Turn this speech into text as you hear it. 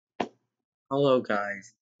Hello,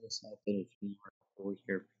 guys. This episode is more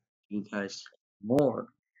here for you guys more.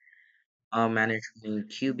 Managing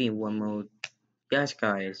QB1 mode. Yes,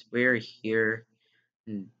 guys, we're here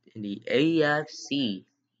in the AFC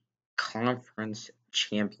Conference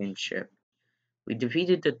Championship. We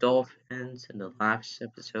defeated the Dolphins in the last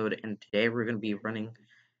episode, and today we're going to be running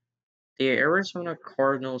the Arizona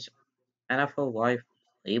Cardinals NFL Live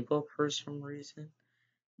playbook for some reason.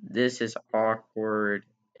 This is awkward,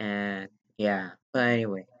 and yeah. But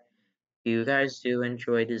anyway. If you guys do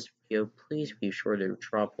enjoy this video, please be sure to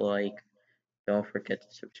drop a like. Don't forget to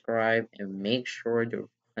subscribe and make sure to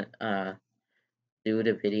uh do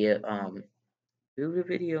the video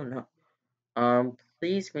no.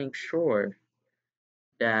 Please make sure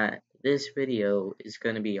that this video is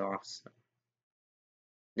gonna be awesome.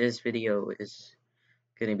 This video is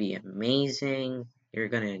gonna be amazing. You're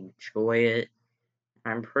gonna enjoy it.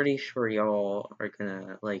 I'm pretty sure y'all are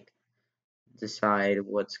gonna decide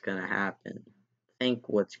what's gonna happen. Think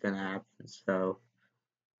what's gonna happen. So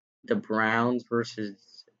the Browns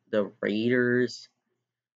versus the Raiders.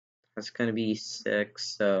 That's gonna be sick.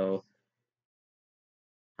 So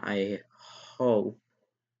I hope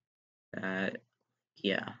that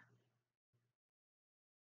yeah.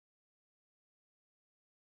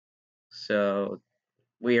 So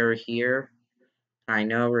we are here. I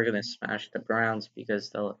know we're gonna smash the Browns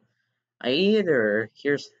because they'll. I either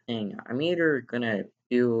here's the thing. I'm either gonna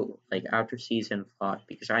do like after season 5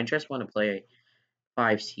 because I just want to play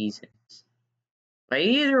 5 seasons. I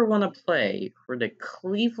either want to play for the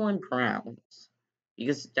Cleveland Browns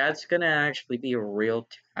because that's gonna actually be a real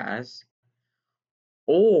task,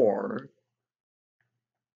 or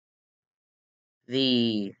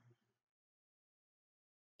the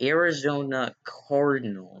Arizona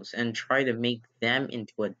Cardinals and try to make them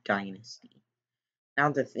into a dynasty. Now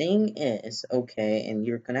the thing is, okay, and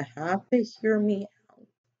you're gonna have to hear me out.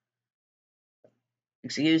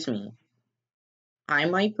 Excuse me. I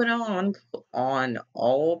might put on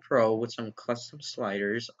all pro with some custom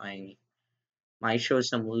sliders. I might show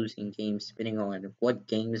some losing games depending on what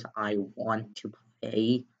games I want to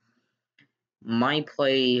play. Might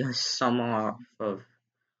play some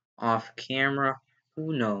off camera.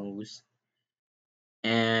 Who knows?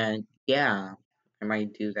 And yeah, I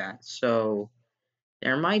might do that. So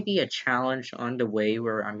there might be a challenge on the way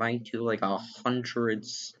where I might do like 100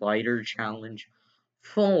 slider challenge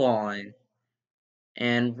full on.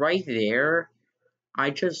 And right there, I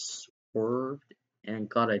just swerved and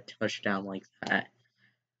got a touchdown like that.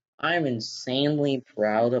 I'm insanely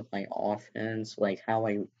proud of my offense, like how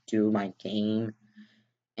I do my game.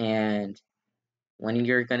 And when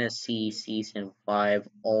you're gonna see season 5,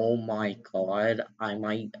 oh my god, I'm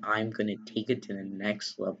gonna take it to the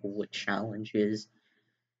next level with challenges.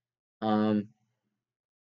 Um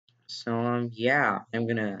yeah,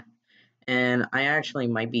 and I actually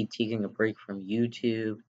might be taking a break from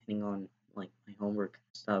YouTube, depending on like my homework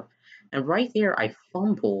and stuff. And right there, I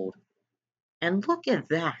fumbled, and look at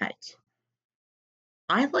that.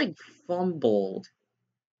 I fumbled,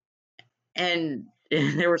 and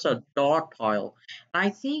there was a dog pile. I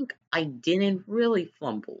think I didn't really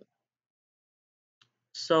fumble.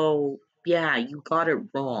 So yeah, you got it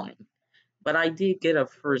wrong. But I did get a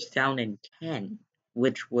first down and 10,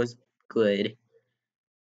 which was good.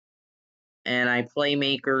 And I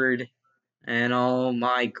playmakered, and oh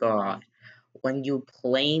my god. When you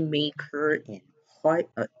playmaker in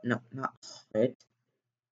no, not Hut,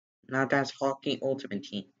 not that's Hockey Ultimate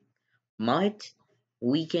Team. Mutt,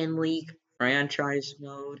 Weekend League, Franchise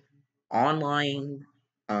Mode, online,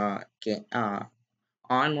 ga- uh,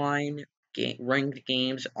 online ranked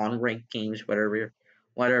games, unranked games,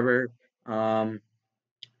 whatever. Um,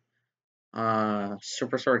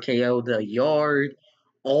 Superstar KO, the yard.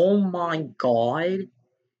 Oh my god,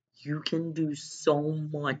 you can do so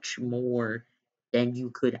much more than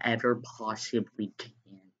you could ever possibly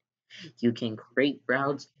can. You can create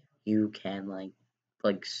routes. You can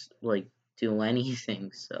like do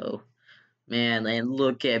anything. So man, and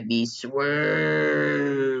look at me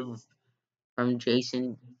swerve from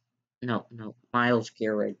Jason. No, Miles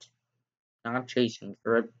Garrett, not Jason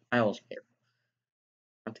Garrett. Miles Garrett.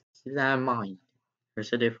 Have to keep that in mind.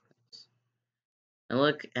 There's a difference. And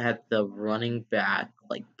look at the running back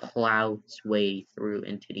plow its way through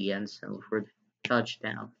into the end zone for the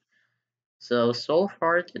touchdown. So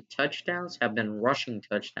far the touchdowns have been rushing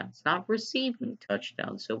touchdowns, not receiving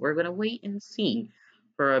touchdowns. So we're gonna wait and see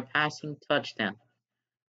for a passing touchdown.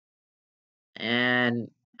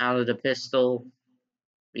 And out of the pistol,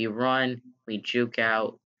 we run, we juke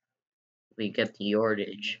out, we get the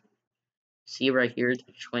yardage. See right here,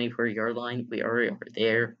 the 24-yard line, we already are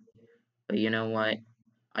there. But you know what?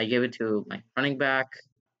 I give it to my running back.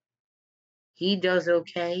 He does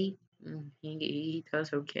okay. He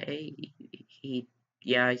does okay.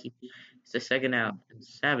 Yeah, he's the second out and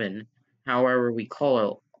 7. However, we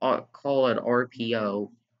call it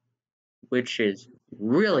RPO, which is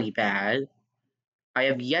really bad. I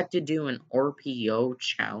have yet to do an RPO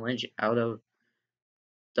challenge out of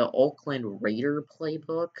the Oakland Raider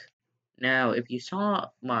playbook. Now, if you saw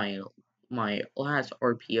my last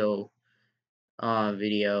RPO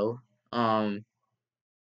video,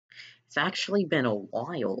 it's actually been a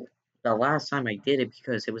while. The last time I did it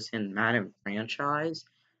because it was in Madden franchise,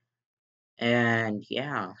 and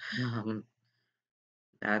yeah, um,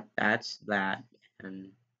 that's that. And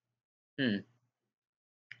hmm,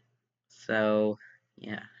 so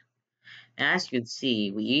yeah. As you can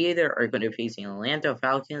see, we either are going to be facing Atlanta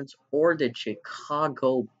Falcons or the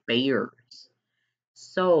Chicago Bears.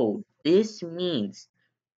 So this means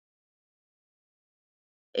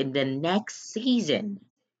in the next season,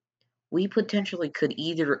 we potentially could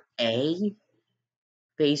either A,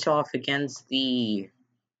 face off against the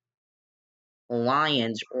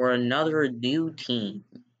Lions or another new team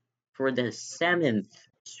for the 7th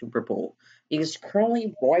Super Bowl. Because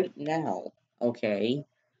currently, right now, okay,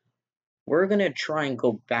 we're going to try and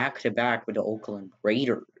go back to back with the Oakland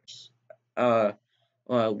Raiders. Uh,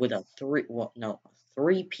 with a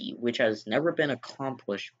three-peat, which has never been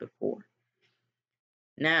accomplished before.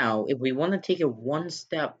 Now, if we want to take it one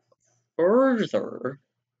step further,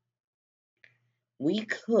 we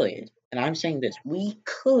could, and I'm saying this, we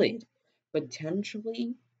could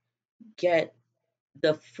potentially get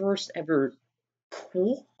the first ever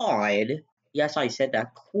quad, yes, I said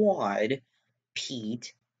that, quad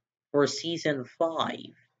Pete for season 5.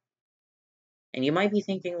 And you might be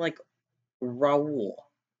thinking, like, Raul,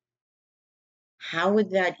 how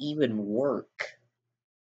would that even work?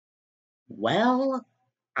 Well,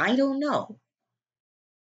 I don't know.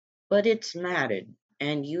 But it's Madden,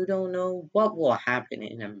 and you don't know what will happen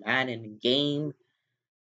in a Madden game.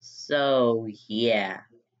 So, yeah.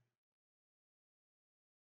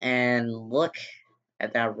 And look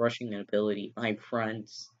at that rushing ability, my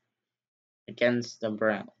friends, against the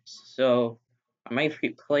Browns. So, I might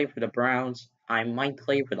play for the Browns. I might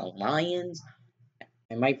play for the Lions.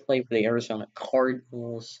 I might play for the Arizona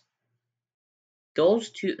Cardinals.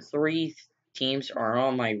 Those three teams are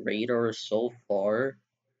on my radar so far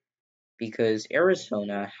because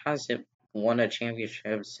Arizona hasn't won a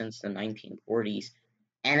championship since the 1940s.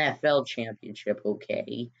 NFL championship,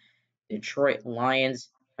 okay. Detroit Lions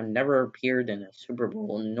have never appeared in a Super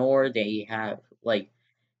Bowl, nor they haven't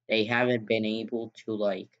been able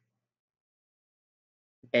to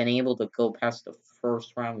go past the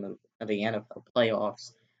first round of the NFL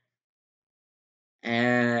playoffs.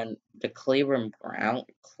 And the Cleveland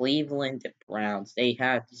Browns, they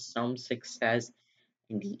had some success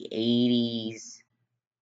in the 80s,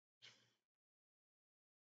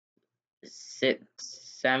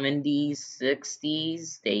 70s,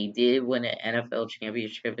 60s. They did win an NFL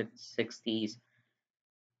championship in the 60s.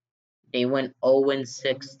 They went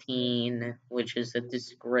 0-16, which is a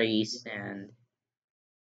disgrace, and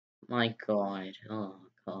my God, oh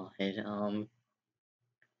God,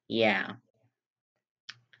 yeah.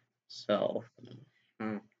 So,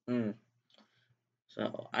 mm, mm.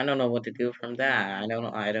 So I don't know what to do from that.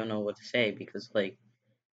 I don't know what to say because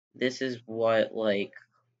this is what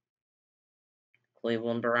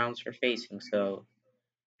Cleveland Browns are facing. So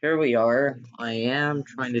here we are. I am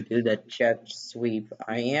trying to do that jet sweep.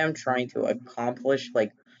 I am trying to accomplish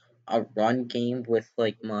a run game with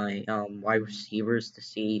my wide receivers to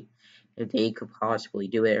see if they could possibly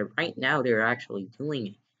do it. Right now they're actually doing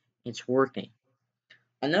it. It's working.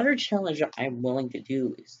 Another challenge I'm willing to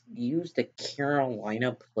do is use the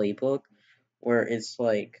Carolina playbook where it's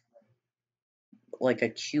like a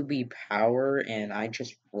QB power and I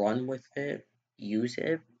just run with it, use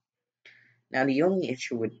it. Now the only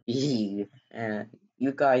issue would be, and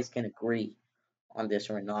you guys can agree on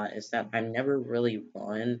this or not, is that I've never really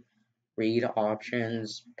run read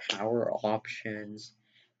options, power options.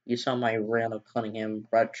 You saw my Randall Cunningham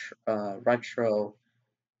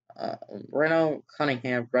Randall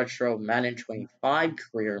Cunningham retro Madden 25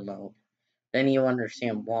 career mode. Then you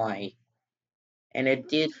understand why. And it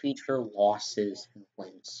did feature losses and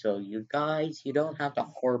wins. So you guys, you don't have to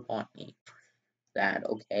harp on me for that,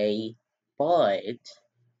 okay? But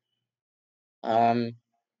the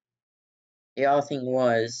other thing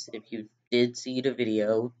was, if you did see the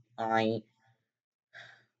video,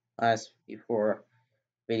 last before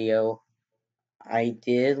video, I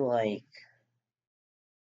did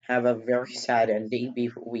have a very sad ending.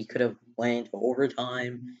 Before we could have went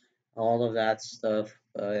overtime. all of that stuff,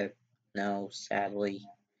 but no, sadly,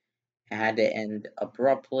 it had to end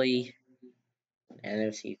abruptly.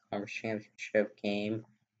 NFC Conference Championship game.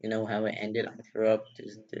 You know how it ended. I threw up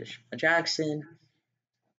to Jackson.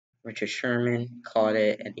 Richard Sherman caught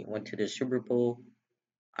it, and they went to the Super Bowl.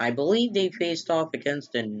 I believe they faced off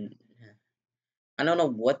against the. I don't know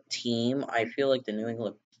what team. I feel like the New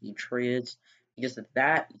England Patriots because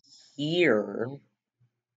that year.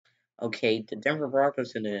 Okay, the Denver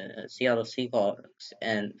Broncos and the Seattle Seahawks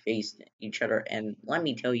and faced each other, and let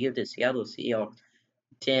me tell you, the Seattle Seahawks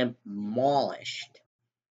demolished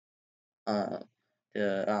uh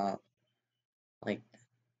the like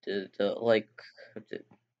the the,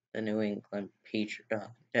 the New England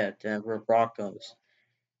the Denver Broncos.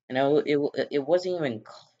 And it wasn't even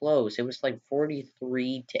close. It was like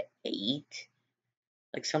 43-8,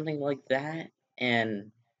 like something like that.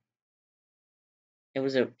 And it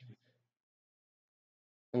was a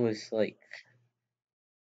it was like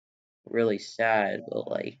really sad, but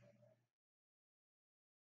like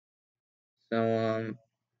so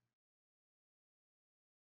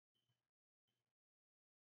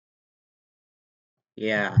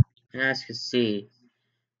yeah. And as you can see,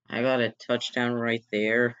 I got a touchdown right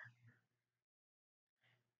there.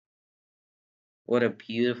 What a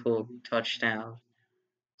beautiful touchdown.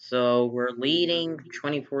 So we're leading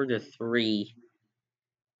 24-3,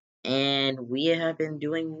 and we have been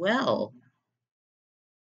doing well.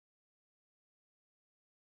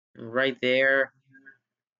 Right there,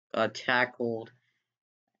 got tackled.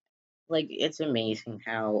 Like it's amazing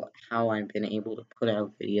how I've been able to put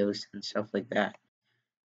out videos and stuff like that.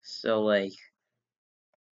 So like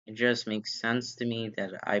it just makes sense to me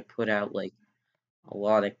that I put out like a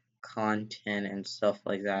lot of content and stuff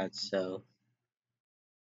like that. So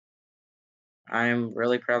I'm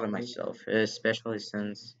really proud of myself, especially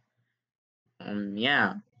since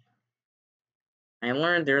yeah, I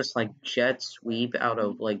learned there's like jet sweep out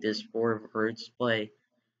of like this 4 verts play.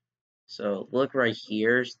 So look right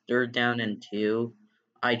here, 3rd down and 2.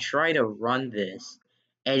 I try to run this,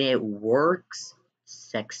 and it works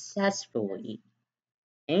successfully.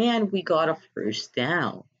 And we got a 1st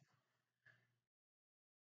down.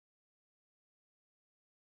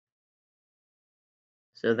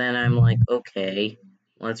 So then I'm like, okay,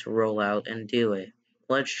 let's roll out and do it.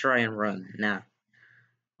 Let's try and run. Now,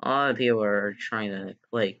 a lot of people are trying to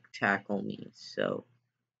like tackle me, so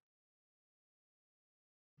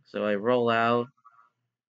I roll out.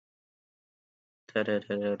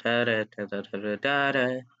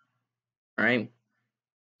 Right?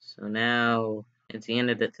 So now it's the end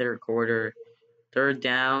of the 3rd quarter. 3rd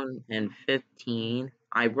down and 15.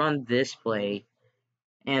 I run this play,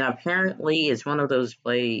 and apparently it's one of those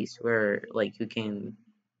plays where like you can.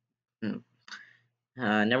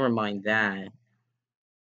 Never mind that.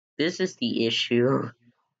 This is the issue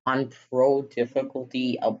on pro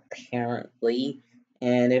difficulty apparently,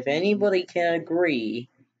 and if anybody can agree,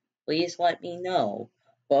 please let me know.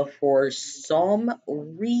 But for some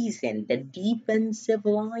reason, the defensive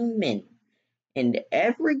linemen in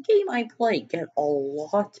every game I play get a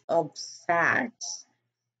lot of sacks.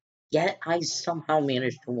 Yet I somehow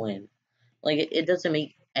managed to win. Like it doesn't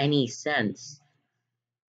make any sense.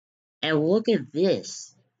 And look at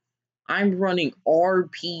this. I'm running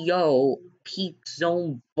RPO peak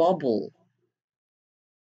zone bubble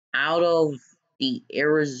out of the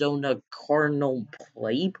Arizona Cardinal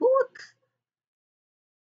playbook.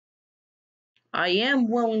 I am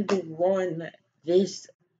willing to run this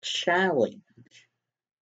challenge.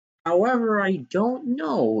 However, I don't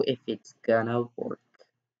know if it's gonna work.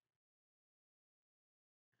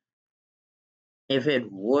 If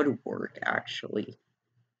it would work, actually.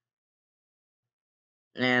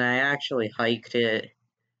 And I actually hiked it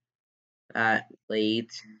that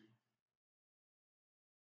late.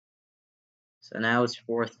 So now it's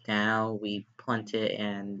 4th down. We punt it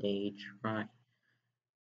and they try.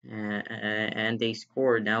 And they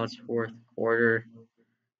scored. Now it's 4th quarter.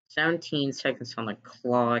 17 seconds on the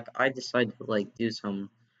clock. I decided to like do some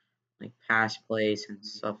like pass plays and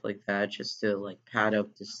stuff like that just to like pad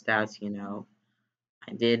up the stats.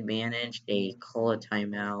 I did manage. They call a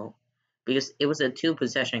timeout because it was a 2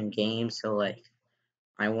 possession game, so like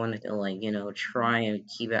I wanted to like try and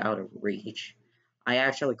keep it out of reach. I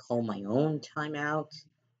actually called my own timeout.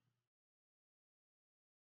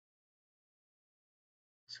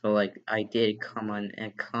 So like I did come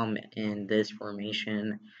in this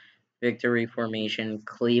formation, victory formation.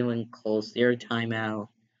 Cleveland closed their timeout.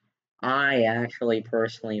 I actually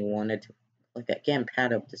personally wanted to like again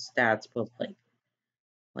pad up the stats, but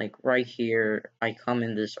like right here I come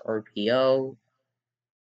in this RPO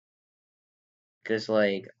because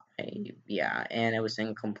like Yeah, and it was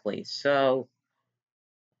incomplete. So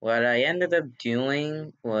what I ended up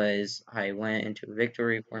doing was I went into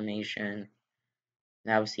victory formation.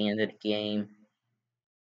 That was the end of the game.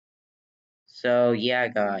 So yeah,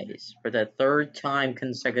 guys, for the third time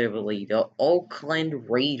consecutively, the Oakland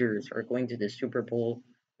Raiders are going to the Super Bowl.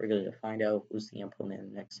 We're going to find out who's the opponent in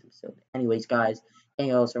the next episode. Anyways, guys, thank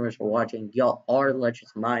you all so much for watching. Y'all are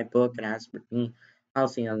legends in my book, and as for me, I'll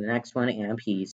see you on the next one, and peace.